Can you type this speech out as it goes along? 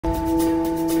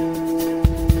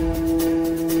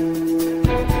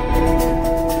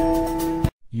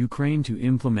Ukraine to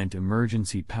implement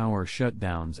emergency power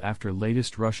shutdowns after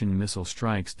latest Russian missile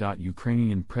strikes.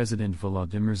 Ukrainian President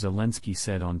Volodymyr Zelensky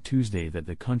said on Tuesday that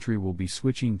the country will be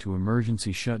switching to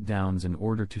emergency shutdowns in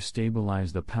order to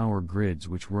stabilize the power grids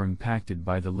which were impacted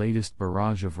by the latest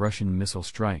barrage of Russian missile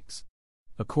strikes.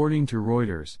 According to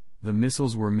Reuters, the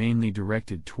missiles were mainly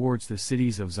directed towards the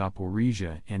cities of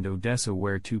Zaporizhia and Odessa,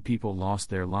 where 2 people lost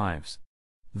their lives.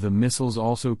 The missiles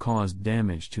also caused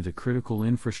damage to the critical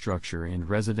infrastructure and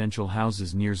residential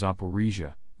houses near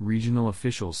Zaporizhia, regional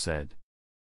officials said.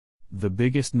 The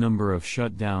biggest number of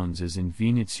shutdowns is in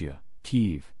Vinnytsia,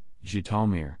 Kyiv,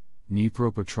 Zhytomyr,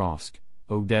 Dnipropetrovsk,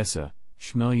 Odessa,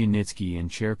 Khmelnytskyi and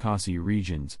Cherkasy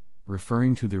regions,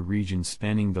 referring to the regions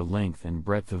spanning the length and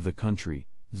breadth of the country,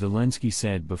 Zelensky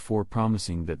said before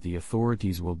promising that the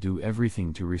authorities will do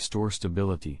everything to restore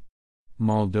stability.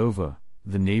 Moldova,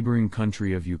 the neighboring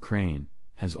country of Ukraine,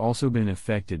 has also been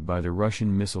affected by the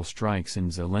Russian missile strikes,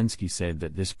 and Zelensky said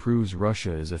that this proves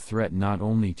Russia is a threat not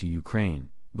only to Ukraine,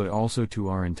 but also to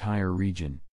our entire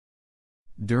region.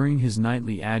 During his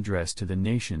nightly address to the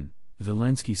nation,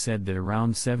 Zelensky said that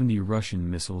around 70 Russian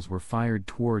missiles were fired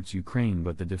towards Ukraine,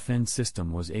 but the defense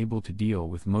system was able to deal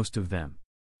with most of them.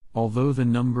 Although the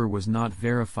number was not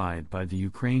verified by the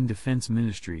Ukraine Defense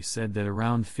Ministry, said that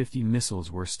around 50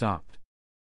 missiles were stopped.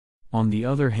 On the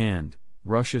other hand,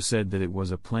 Russia said that it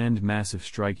was a planned massive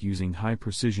strike using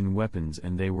high-precision weapons,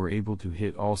 and they were able to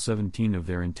hit all 17 of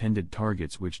their intended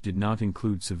targets, which did not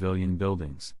include civilian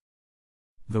buildings.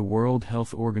 The World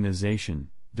Health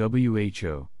Organization,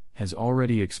 WHO, has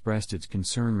already expressed its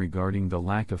concern regarding the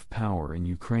lack of power in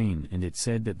Ukraine, and it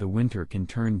said that the winter can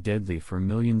turn deadly for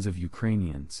millions of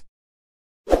Ukrainians.